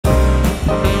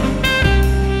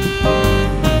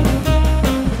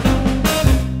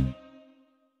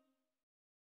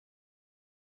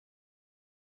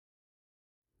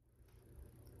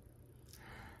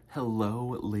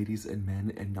Hello, ladies and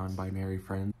men and non-binary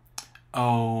friends.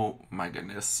 Oh my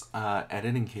goodness.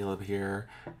 Editing Caleb here,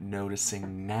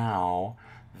 noticing now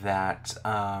that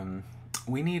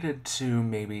we needed to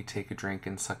maybe take a drink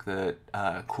and suck the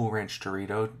Cool Ranch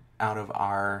Dorito out of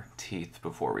our teeth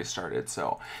before we started.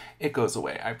 So it goes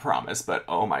away, I promise. But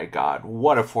oh my god,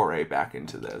 what a foray back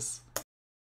into this.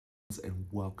 And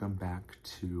welcome back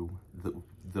to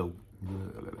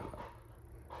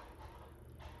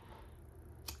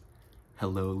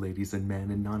Hello, ladies and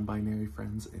men and non-binary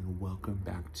friends, and welcome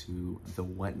back to the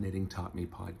What Knitting Taught Me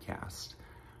podcast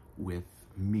with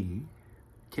me,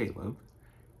 Caleb.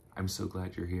 I'm so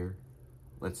glad you're here.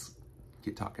 Let's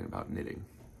get talking about knitting.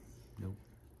 Nope.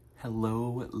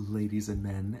 Hello, ladies and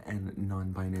men and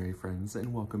non-binary friends,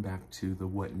 and welcome back to the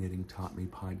What Knitting Taught Me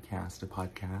podcast, a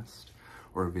podcast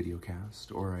or a video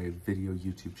cast or a video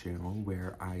YouTube channel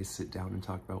where I sit down and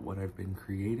talk about what I've been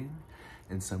creating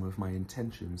and some of my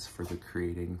intentions for the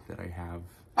creating that I have.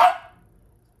 I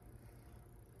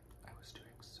was doing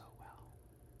so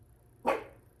well.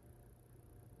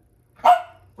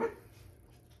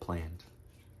 Planned.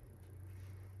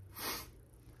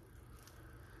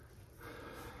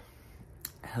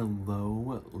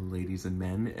 Hello, ladies and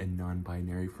men and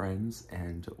non-binary friends,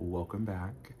 and welcome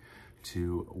back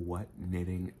to What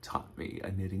Knitting Taught Me,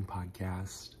 a knitting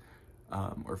podcast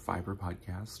or fiber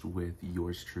podcast with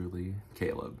yours truly,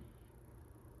 Caleb.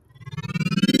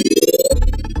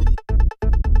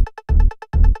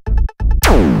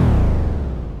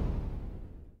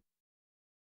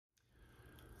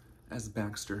 As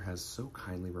Baxter has so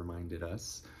kindly reminded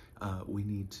us, we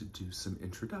need to do some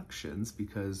introductions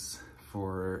because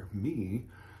for me,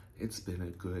 it's been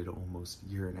a good almost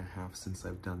year and a half since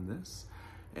I've done this,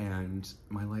 and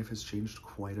my life has changed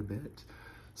quite a bit.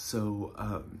 So,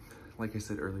 like I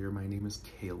said earlier, my name is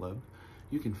Caleb.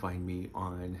 You can find me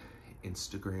on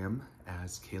Instagram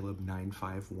as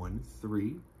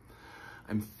Caleb9513.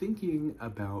 I'm thinking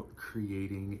about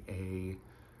creating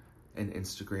an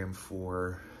Instagram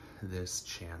for this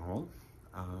channel.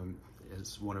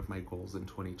 Is one of my goals in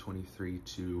 2023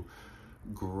 to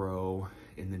grow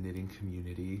in the knitting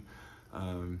community.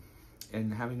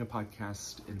 And having a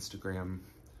podcast Instagram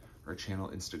or channel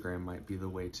Instagram might be the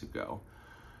way to go.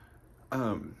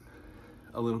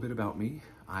 A little bit about me.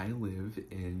 I live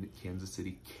in Kansas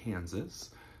City, Kansas.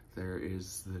 There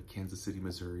is the Kansas City,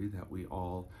 Missouri that we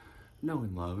all know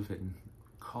and love and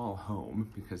call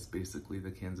home because basically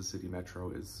the Kansas City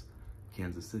Metro is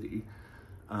Kansas City.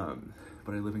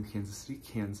 But I live in Kansas City,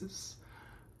 Kansas.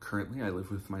 Currently, I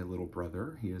live with my little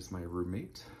brother. He is my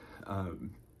roommate.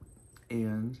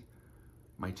 And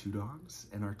my 2 dogs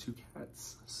and our 2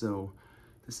 cats. So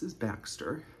this is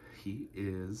Baxter. He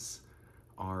is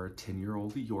our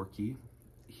 10-year-old Yorkie,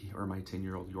 my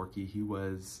 10-year-old Yorkie. He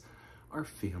was our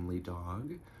family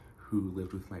dog who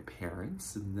lived with my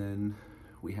parents, and then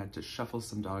we had to shuffle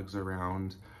some dogs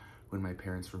around when my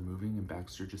parents were moving, and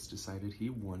Baxter just decided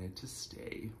he wanted to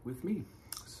stay with me.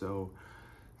 So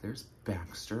there's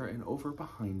Baxter, and over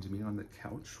behind me on the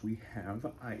couch we have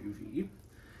Ivy.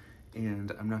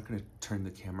 And I'm not going to turn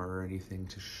the camera or anything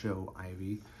to show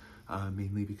Ivy,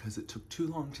 mainly because it took too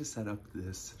long to set up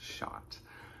this shot.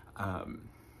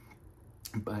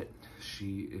 But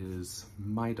she is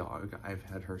my dog. I've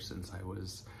had her since I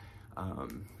was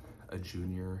a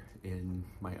junior in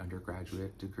my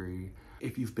undergraduate degree.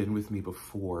 If you've been with me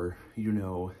before, you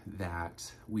know that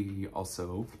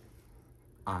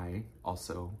I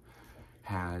also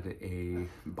had a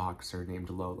boxer named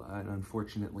Lola, and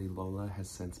unfortunately Lola has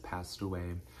since passed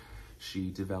away.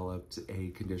 She developed a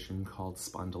condition called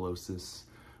spondylosis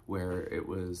where it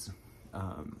was,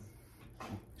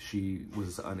 she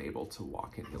was unable to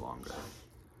walk any longer.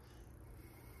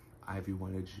 Ivy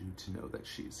wanted you to know that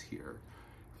she's here.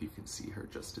 If you can see her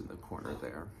just in the corner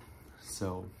there.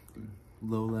 So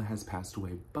Lola has passed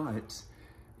away, but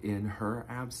in her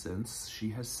absence, she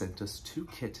has sent us 2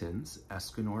 kittens,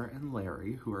 Escanor and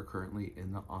Larry, who are currently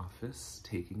in the office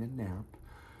taking a nap.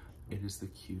 It is the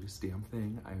cutest damn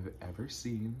thing I've ever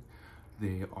seen.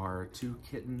 They are 2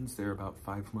 kittens. They're about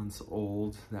 5 months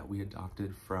old that we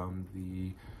adopted from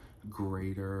the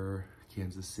Greater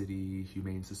Kansas City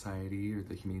Humane Society, or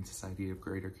the Humane Society of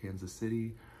Greater Kansas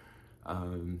City.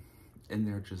 And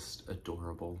they're just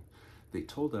adorable. They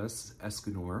told us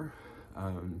Escanor,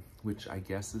 which I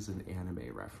guess is an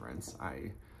anime reference.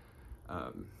 I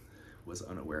was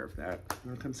unaware of that. You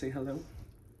wanna come say hello?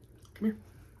 Come here.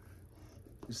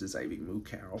 This is Ivy Moo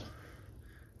Cow.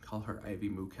 Call her Ivy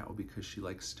Moo Cow because she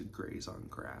likes to graze on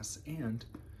grass, and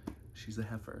she's a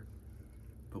heifer,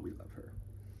 but we love her.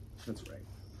 That's right.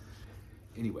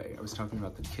 Anyway, I was talking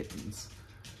about the kittens.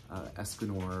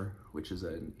 Escanor, which is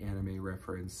an anime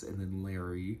reference, and then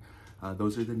Larry.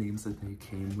 Those are the names that they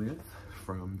came with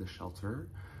from the shelter.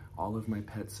 All of my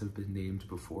pets have been named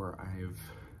before I've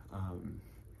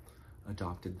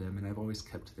adopted them, and I've always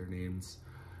kept their names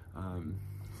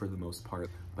for the most part.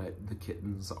 But the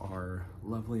kittens are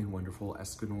lovely and wonderful.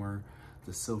 Escanor,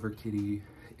 the silver kitty,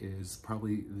 is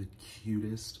probably the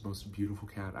cutest, most beautiful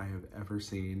cat I have ever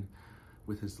seen,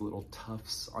 with his little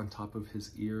tufts on top of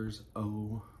his ears.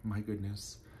 Oh my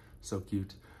goodness, so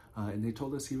cute. And they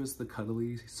told us he was the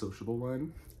cuddly, sociable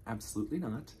one. Absolutely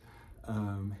not.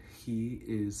 He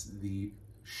is the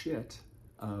shit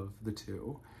of the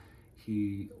two.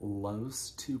 He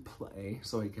loves to play,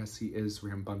 so I guess he is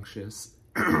rambunctious,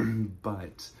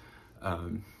 but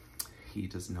he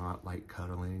does not like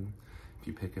cuddling. If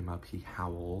you pick him up, he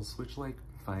howls, which, like,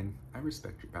 fine, I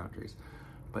respect your boundaries.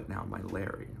 But now my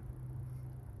Larry,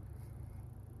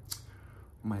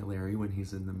 when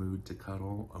he's in the mood to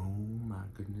cuddle, oh my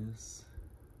goodness.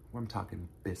 I'm talking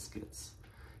biscuits.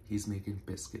 He's making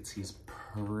biscuits. He's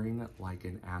purring like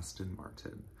an Aston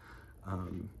Martin.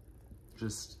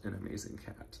 Just an amazing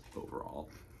cat overall.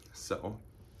 So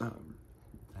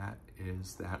that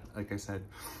is that. Like I said,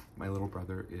 my little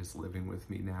brother is living with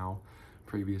me now.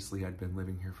 Previously, I'd been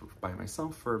living here by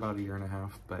myself for about 1.5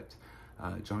 years, but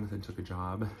Jonathan took a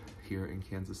job here in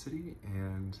Kansas City,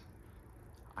 and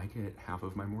I get half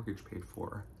of my mortgage paid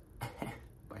for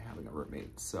by having a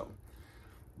roommate. So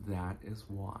that is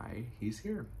why he's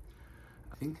here.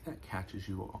 I think that catches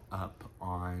you up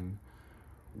on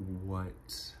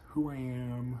who I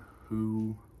am,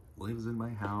 who lives in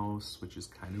my house, which is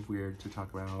kind of weird to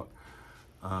talk about.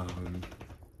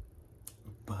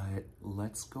 But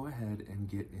let's go ahead and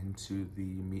get into the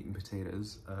meat and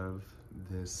potatoes of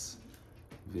this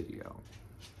video.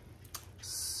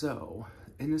 So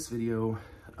in this video,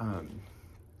 I'm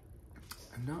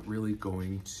not really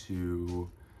going to,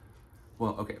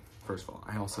 well, okay, first of all,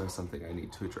 I also have something I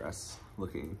need to address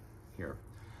looking here.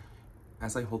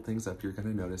 As I hold things up, you're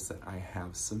gonna notice that I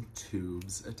have some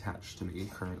tubes attached to me.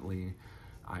 Currently,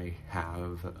 I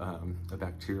have a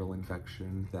bacterial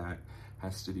infection that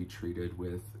has to be treated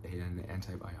with an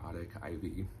antibiotic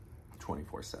IV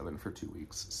 24/7 for 2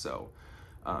 weeks. So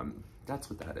that's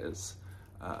what that is.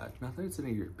 Not that it's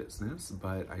any of your business,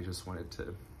 but I just wanted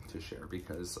to share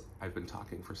because I've been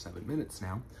talking for 7 minutes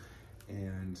now,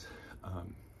 and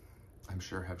I'm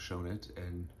sure have shown it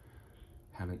and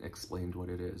haven't explained what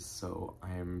it is. So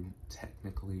I am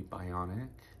technically bionic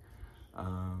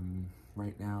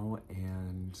right now,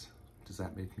 and does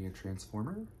that make me a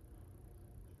transformer?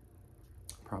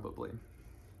 Probably.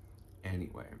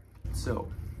 Anyway,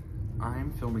 so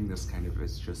I'm filming this kind of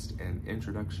as just an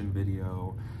introduction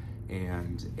video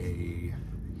and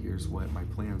here's what my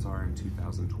plans are in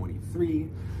 2023.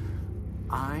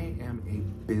 I am a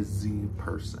busy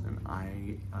person.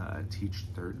 I teach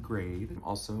 3rd grade. I'm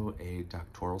also a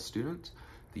doctoral student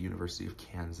at the University of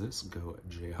Kansas, go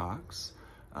Jayhawks,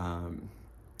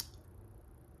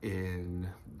 in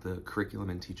the curriculum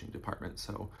and teaching department.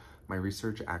 So my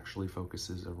research actually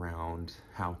focuses around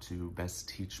how to best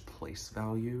teach place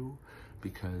value,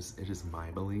 because it is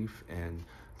my belief and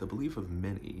the belief of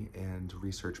many, and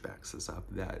research backs this up,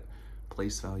 that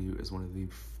place value is one of the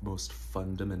most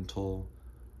fundamental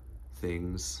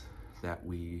things that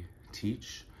we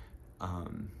teach.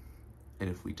 And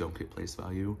if we don't get place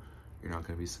value, you're not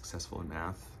going to be successful in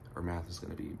math, or math is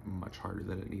going to be much harder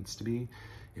than it needs to be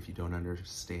if you don't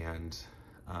understand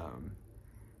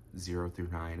 0 through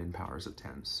 9 and powers of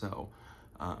 10. So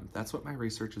that's what my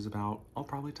research is about. I'll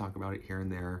probably talk about it here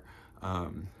and there.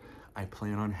 I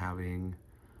plan on having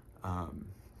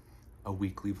a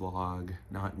weekly vlog,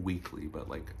 not weekly, but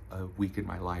like a week in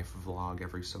my life vlog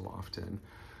every so often.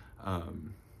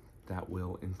 That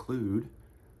will include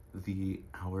the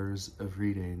hours of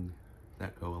reading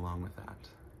that go along with that.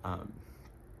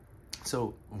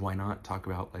 So why not talk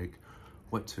about like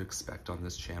what to expect on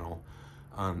this channel?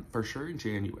 For sure in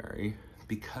January,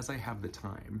 because I have the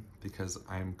time, because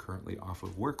I'm currently off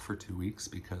of work for 2 weeks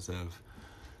because of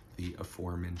the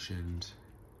aforementioned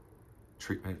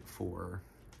treatment for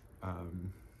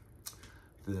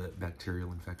the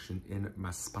bacterial infection in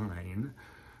my spine,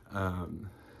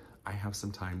 I have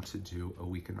some time to do a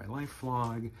week in my life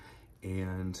vlog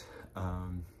and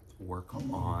work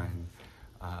on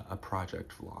a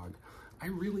project vlog. I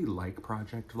really like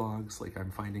project vlogs. Like, I'm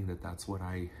finding that that's what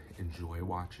I enjoy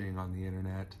watching on the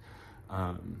internet.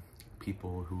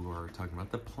 People who are talking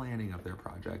about the planning of their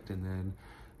project, and then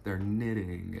they're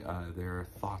knitting, their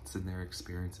thoughts and their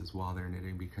experiences while they're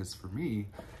knitting, because for me,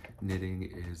 knitting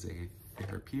is a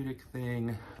therapeutic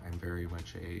thing. I'm very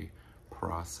much a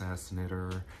process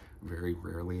knitter. Very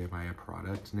rarely am I a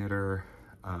product knitter.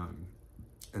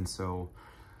 And so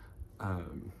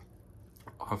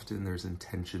often there's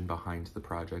intention behind the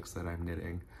projects that I'm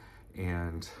knitting.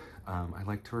 And I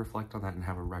like to reflect on that and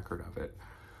have a record of it.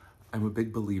 I'm a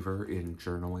big believer in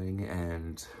journaling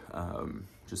and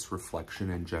just reflection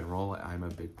in general. I'm a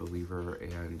big believer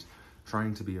and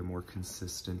trying to be a more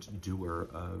consistent doer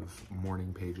of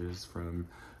morning pages from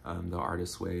The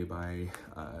Artist's Way by,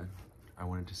 I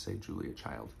wanted to say Julia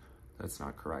Child. That's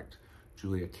not correct.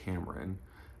 Julia Cameron.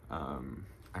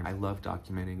 I love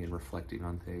documenting and reflecting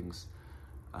on things.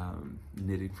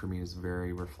 Knitting for me is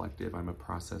very reflective. I'm a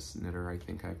process knitter. I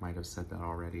think I might have said that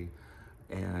already.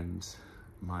 And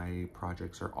my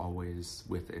projects are always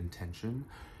with intention.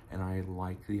 And I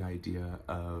like the idea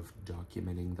of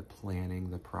documenting the planning,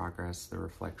 the progress, the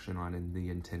reflection on, and the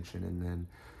intention, and then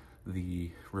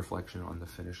the reflection on the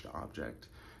finished object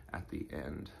at the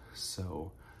end.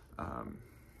 So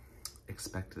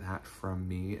expect that from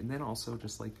me. And then also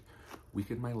just like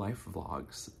week in my life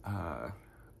vlogs.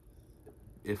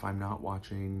 If I'm not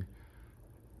watching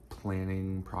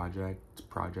planning project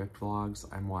vlogs,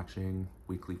 I'm watching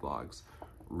weekly vlogs.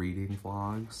 Reading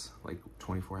vlogs, like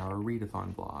 24-hour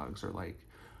readathon vlogs, or like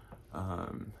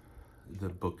the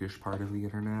bookish part of the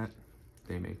internet.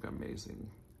 They make amazing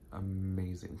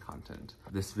content.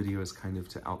 This video is kind of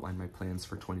to outline my plans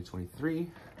for 2023.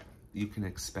 You can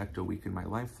expect a week in my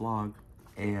life vlog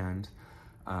and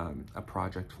a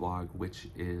project vlog, which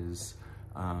is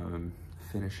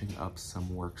finishing up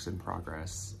some works in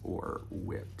progress, or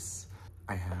WIPs.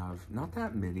 I have not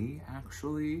that many,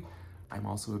 actually. I'm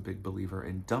also a big believer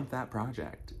in dump that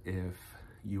project if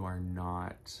you are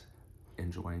not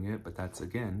enjoying it, but that's,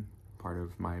 again, part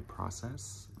of my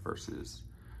process versus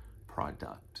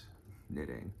product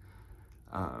knitting.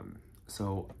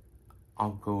 So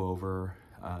I'll go over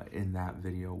in that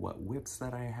video what WIPs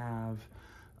that I have,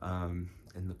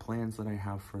 and the plans that I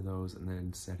have for those, and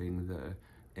then setting the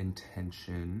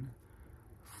intention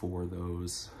for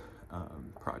those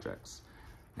projects.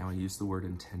 Now, I use the word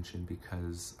intention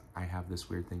because I have this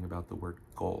weird thing about the word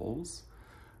goals.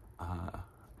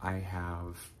 I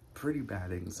have pretty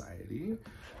bad anxiety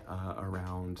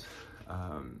around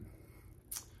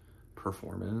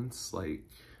performance, like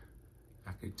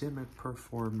academic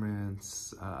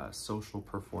performance, social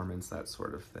performance, that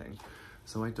sort of thing.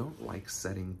 So I don't like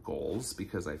setting goals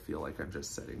because I feel like I'm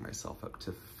just setting myself up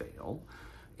to fail.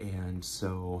 And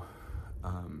so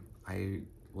I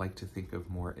like to think of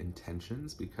more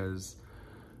intentions because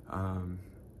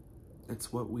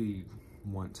it's what we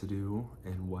want to do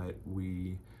and what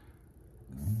we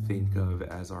think of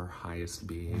as our highest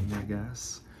being, I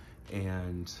guess.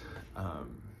 And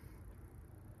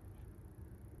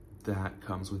that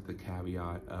comes with the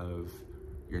caveat of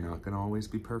you're not going to always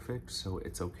be perfect, so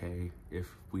it's okay if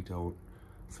we don't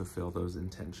fulfill those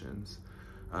intentions.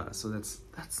 So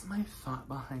that's my thought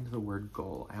behind the word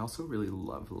goal. I also really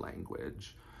love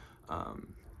language.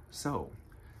 So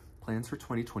plans for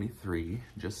 2023,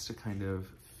 just to kind of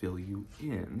fill you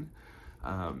in.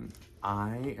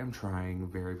 I am trying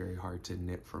very, very hard to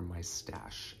knit from my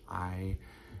stash.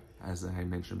 As I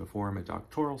mentioned before, I'm a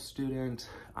doctoral student.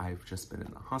 I've just been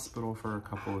in the hospital for a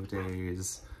couple of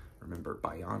days. Remember,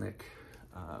 bionic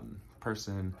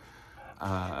person.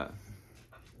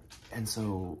 And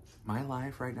so my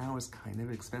life right now is kind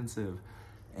of expensive,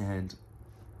 and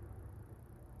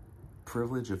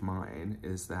privilege of mine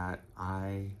is that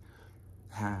I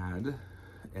had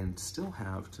and still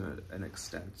have to an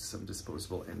extent some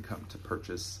disposable income to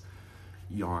purchase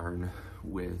yarn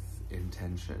with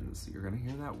intentions. You're gonna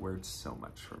hear that word so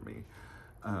much from me.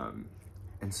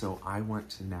 And so I want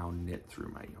to now knit through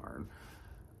my yarn.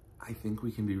 I think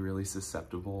we can be really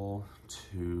susceptible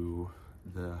to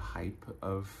the hype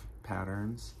of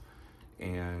patterns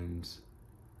and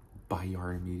buy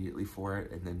yarn immediately for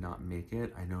it and then not make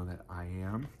it. I know that I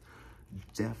am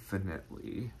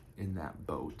definitely in that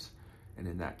boat and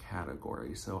in that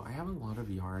category. So I have a lot of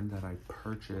yarn that I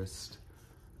purchased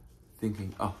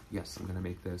thinking, oh yes, I'm gonna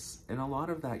make this. And a lot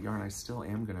of that yarn, I still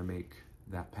am gonna make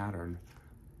that pattern,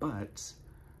 but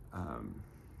I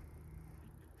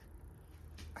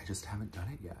just haven't done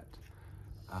it yet.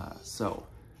 So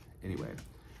anyway,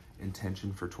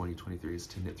 intention for 2023 is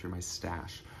to knit through my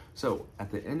stash. So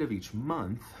at the end of each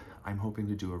month, I'm hoping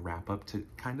to do a wrap up to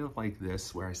kind of like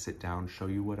this, where I sit down, show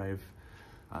you what I've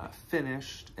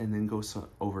finished, and then go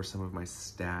over some of my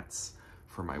stats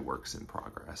for my works in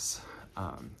progress,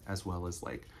 as well as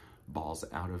like balls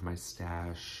out of my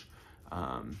stash.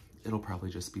 It'll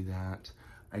probably just be that.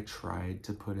 I tried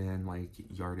to put in like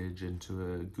yardage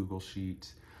into a Google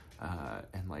sheet,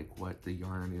 and like what the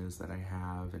yarn is that I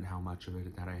have and how much of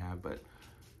it that I have, but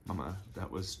mama, that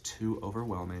was too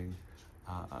overwhelming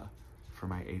for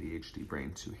my ADHD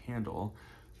brain to handle.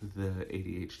 The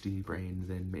ADHD brain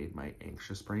then made my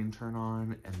anxious brain turn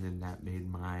on, and then that made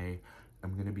my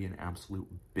I'm gonna be an absolute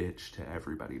bitch to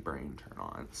everybody brain turn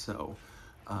on. So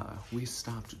we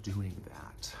stopped doing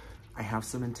that. I have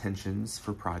some intentions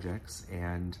for projects,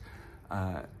 and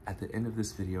at the end of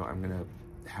this video, I'm gonna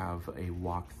have a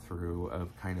walkthrough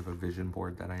of kind of a vision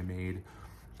board that I made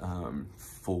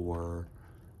for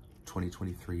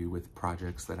 2023 with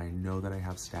projects that I know that I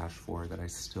have stashed for that I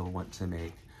still want to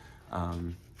make.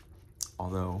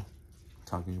 Although,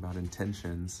 talking about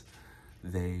intentions,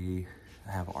 they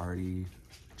have already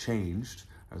changed.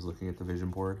 I was looking at the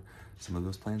vision board. Some of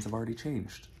those plans have already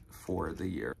changed for the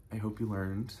year. I hope you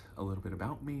learned a little bit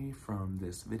about me from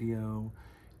this video,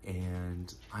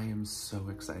 and I am so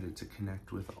excited to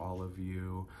connect with all of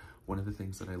you. One of the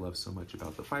things that I love so much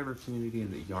about the Fiverr community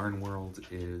and the yarn world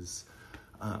is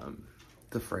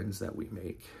the friends that we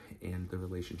make and the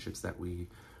relationships that we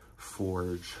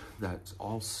forge that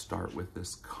all start with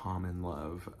this common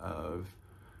love of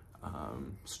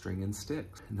string and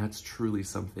sticks. And that's truly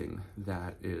something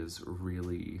that is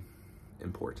really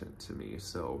important to me.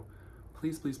 So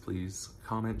please, please, please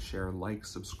comment, share, like,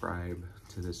 subscribe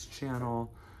to this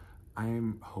channel.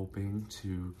 I'm hoping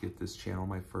to get this channel,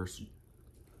 my first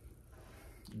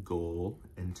goal,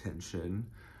 intention,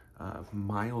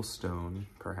 milestone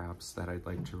perhaps that I'd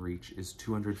like to reach is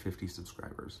 250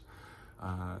 subscribers.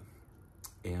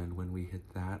 And when we hit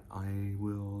that, I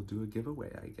will do a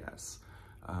giveaway, I guess,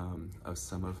 of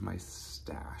some of my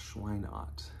stash. Why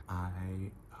not?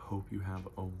 I hope you have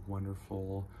a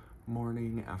wonderful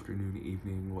morning, afternoon,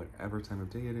 evening, whatever time of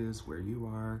day it is, where you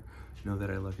are. Know that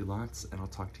I love you lots, and I'll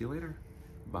talk to you later.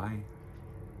 Bye.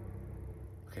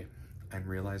 Okay, I'm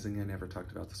realizing I never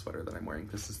talked about the sweater that I'm wearing.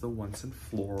 This is the Once in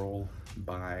Floral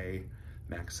by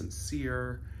Max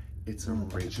Sincere. It's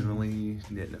originally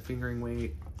knit in a fingering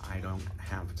weight. I don't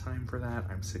have time for that.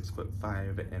 I'm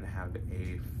 6'5" and have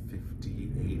a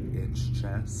 58-inch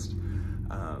chest.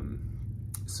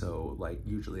 So like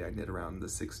usually I knit around the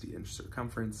 60-inch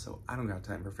circumference, so I don't got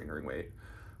time for fingering weight.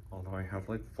 Although I have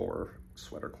like 4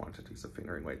 sweater quantities of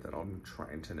fingering weight that I'm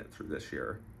trying to knit through this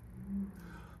year.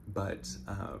 But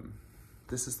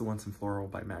this is the Once in Floral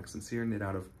by Max Sincere, knit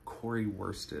out of Corey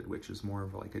worsted, which is more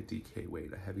of like a DK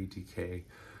weight, a heavy DK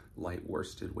light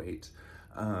worsted weight.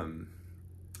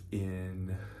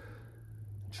 In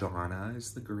Jana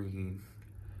is the green,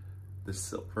 the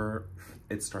silver,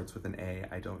 it starts with an A,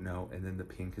 I don't know, and then the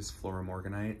pink is Flora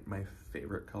Morganite, my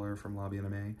favorite color from Lobby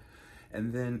MMA.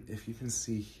 And then if you can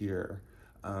see here,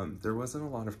 there wasn't a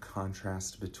lot of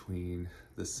contrast between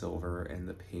the silver and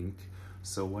the pink.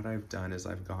 So what I've done is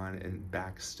I've gone and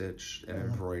backstitched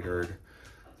and embroidered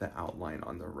the outline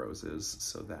on the roses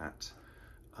so that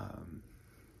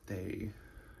they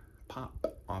pop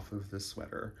off of the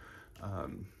sweater,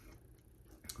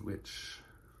 which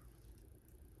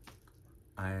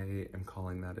I am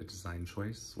calling that a design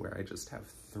choice, where I just have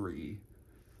 3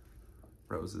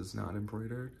 roses not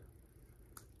embroidered.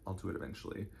 I'll do it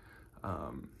eventually.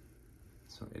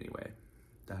 So anyway,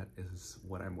 that is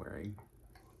what I'm wearing.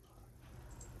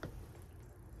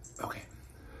 Okay,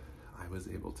 I was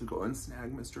able to go and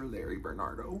snag Mr. Larry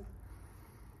Bernardo.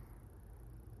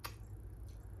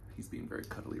 He's being very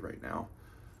cuddly right now.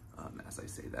 As I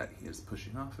say that, he is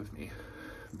pushing off of me.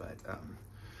 But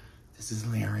this is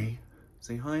Larry.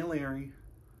 Say hi, Larry.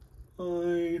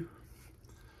 Hi.